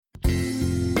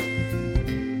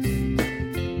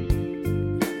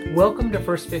Welcome to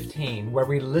First 15, where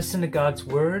we listen to God's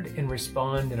Word and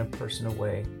respond in a personal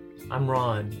way. I'm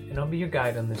Ron, and I'll be your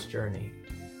guide on this journey.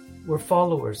 We're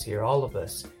followers here, all of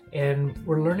us, and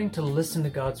we're learning to listen to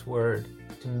God's Word,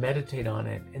 to meditate on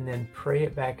it, and then pray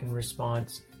it back in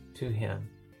response to Him.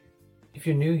 If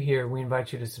you're new here, we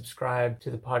invite you to subscribe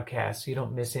to the podcast so you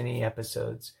don't miss any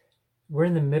episodes. We're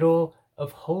in the middle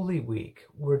of Holy Week.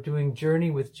 We're doing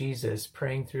Journey with Jesus,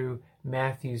 praying through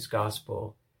Matthew's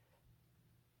Gospel.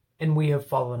 And we have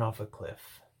fallen off a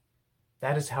cliff.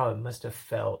 That is how it must have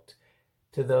felt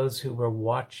to those who were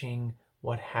watching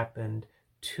what happened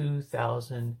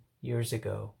 2,000 years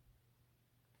ago.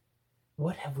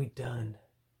 What have we done?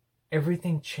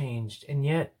 Everything changed, and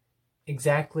yet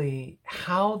exactly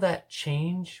how that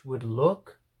change would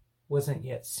look wasn't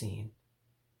yet seen.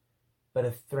 But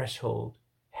a threshold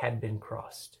had been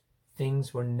crossed.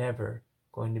 Things were never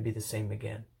going to be the same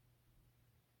again.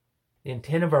 The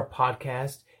intent of our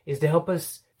podcast is to help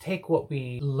us take what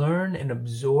we learn and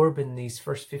absorb in these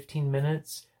first 15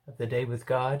 minutes of the day with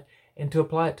God and to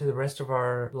apply it to the rest of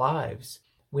our lives.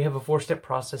 We have a 4-step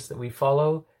process that we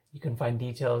follow. You can find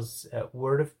details at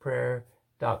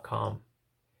wordofprayer.com.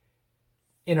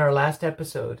 In our last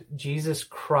episode, Jesus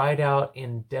cried out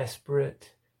in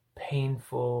desperate,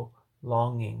 painful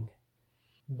longing,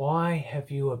 "Why have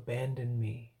you abandoned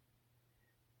me?"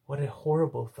 What a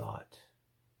horrible thought.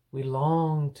 We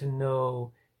long to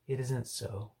know it isn't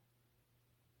so.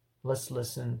 Let's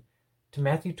listen to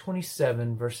Matthew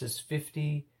 27, verses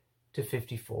 50 to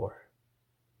 54.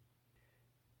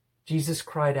 Jesus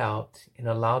cried out in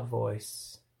a loud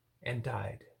voice and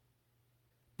died.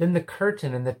 Then the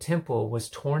curtain in the temple was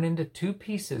torn into 2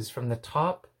 pieces from the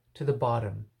top to the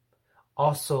bottom.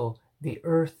 Also the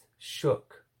earth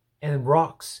shook and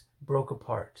rocks broke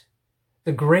apart.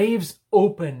 The graves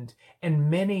opened, and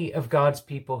many of God's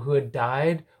people who had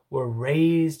died were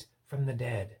raised from the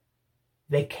dead.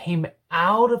 They came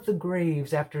out of the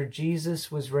graves after Jesus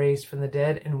was raised from the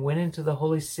dead and went into the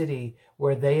holy city,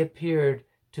 where they appeared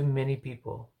to many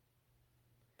people.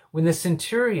 When the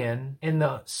centurion and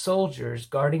the soldiers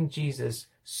guarding Jesus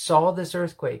saw this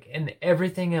earthquake and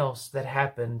everything else that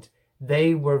happened,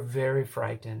 they were very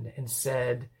frightened and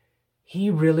said,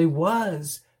 "He really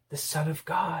was the Son of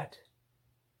God."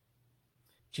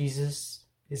 Jesus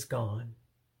is gone.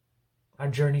 Our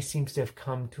journey seems to have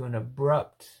come to an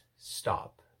abrupt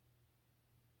stop.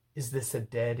 Is this a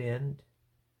dead end?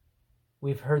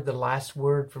 We've heard the last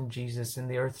word from Jesus, and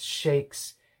the earth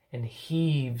shakes and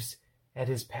heaves at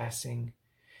his passing.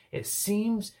 It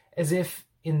seems as if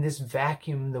in this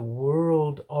vacuum the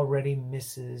world already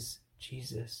misses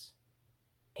Jesus.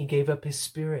 He gave up his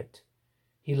spirit.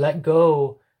 He let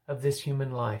go of this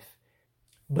human life.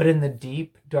 But in the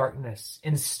deep darkness,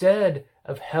 instead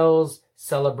of hell's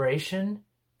celebration,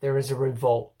 there is a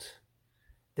revolt.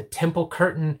 The temple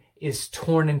curtain is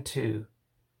torn in 2.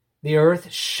 The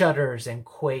earth shudders and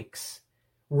quakes.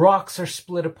 Rocks are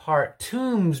split apart.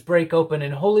 Tombs break open,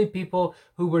 and holy people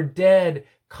who were dead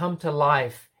come to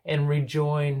life and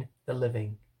rejoin the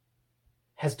living.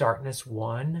 Has darkness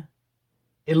won?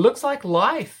 It looks like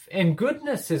life and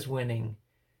goodness is winning.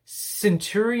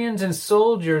 Centurions and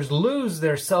soldiers lose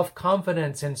their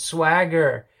self-confidence and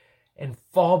swagger and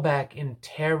fall back in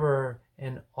terror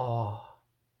and awe.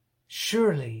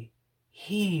 Surely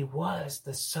he was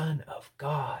the Son of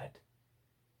God.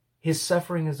 His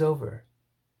suffering is over.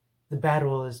 The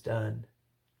battle is done.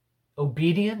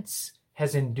 Obedience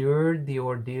has endured the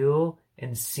ordeal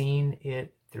and seen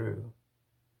it through.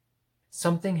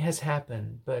 Something has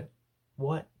happened, but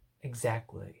what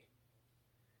exactly?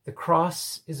 The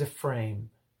cross is a frame,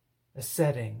 a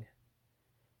setting.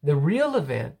 The real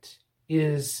event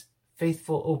is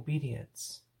faithful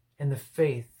obedience and the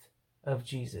faith of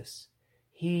Jesus.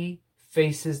 He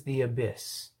faces the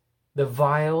abyss, the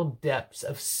vile depths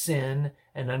of sin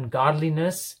and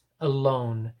ungodliness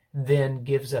alone, then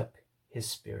gives up his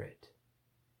spirit.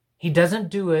 He doesn't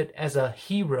do it as a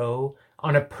hero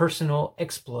on a personal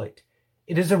exploit.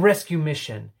 It is a rescue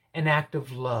mission, an act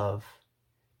of love.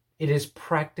 It is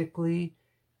practically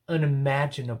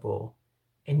unimaginable,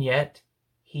 and yet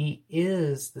he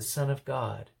is the Son of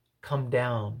God, come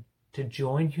down to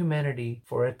join humanity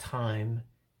for a time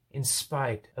in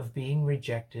spite of being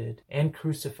rejected and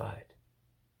crucified.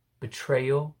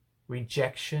 Betrayal,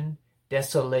 rejection,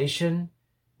 desolation,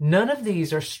 none of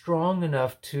these are strong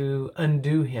enough to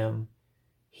undo him.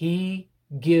 He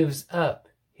gives up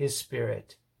his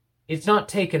spirit. It's not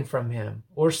taken from him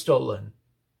or stolen.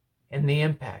 And the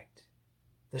impact,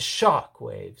 the shock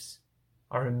waves,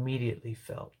 are immediately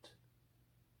felt.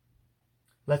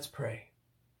 Let's pray.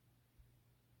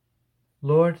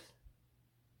 Lord,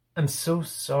 I'm so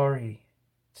sorry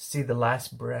to see the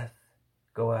last breath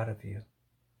go out of you.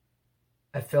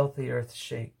 I felt the earth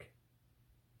shake.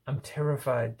 I'm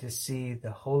terrified to see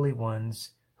the holy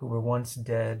ones who were once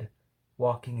dead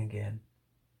walking again.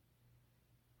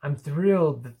 I'm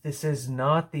thrilled that this is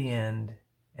not the end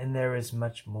and there is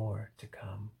much more to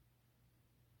come.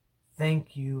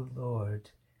 Thank you,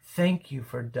 Lord. Thank you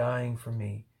for dying for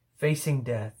me, facing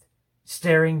death,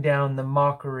 staring down the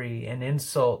mockery and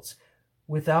insults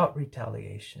without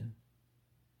retaliation,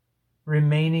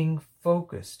 remaining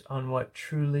focused on what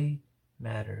truly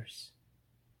matters.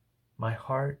 My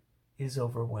heart is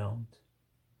overwhelmed.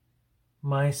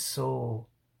 My soul,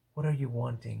 what are you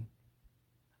wanting?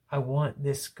 I want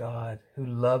this God who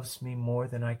loves me more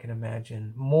than I can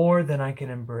imagine, more than I can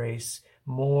embrace,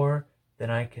 more than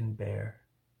I can bear.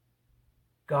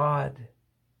 God,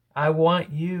 I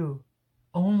want you,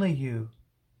 only you,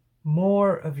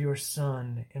 more of your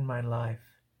Son in my life.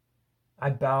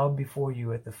 I bow before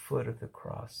you at the foot of the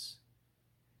cross.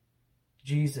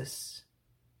 Jesus,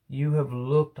 you have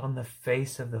looked on the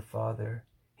face of the Father,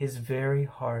 his very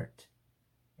heart,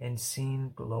 and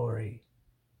seen glory.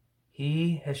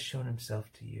 He has shown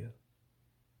himself to you.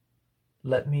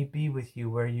 Let me be with you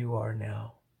where you are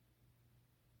now.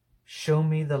 Show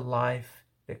me the life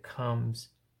that comes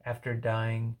after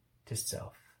dying to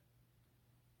self.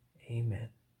 Amen.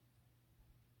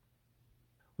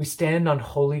 We stand on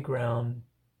holy ground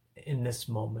in this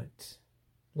moment.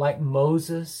 Like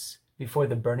Moses before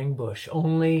the burning bush,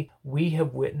 only we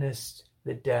have witnessed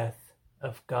the death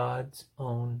of God's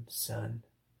own Son.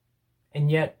 And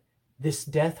yet, this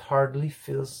death hardly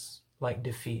feels like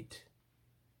defeat.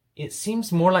 It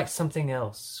seems more like something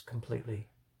else completely.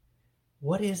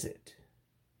 What is it?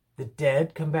 The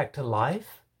dead come back to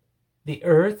life? The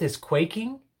earth is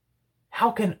quaking? How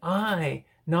can I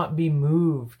not be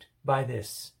moved by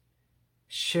this?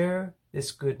 Share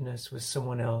this goodness with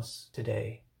someone else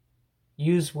today.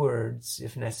 Use words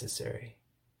if necessary,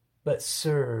 but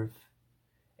serve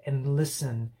and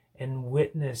listen and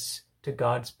witness to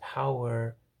God's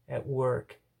power at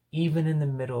work, even in the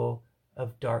middle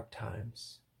of dark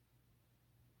times.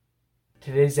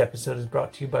 Today's episode is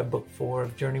brought to you by Book 4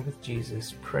 of Journey with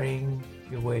Jesus, Praying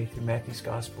Your Way Through Matthew's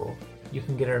Gospel. You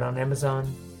can get it on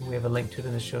Amazon. We have a link to it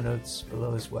in the show notes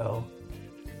below as well.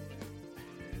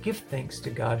 Give thanks to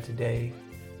God today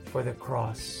for the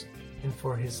cross and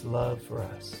for his love for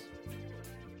us.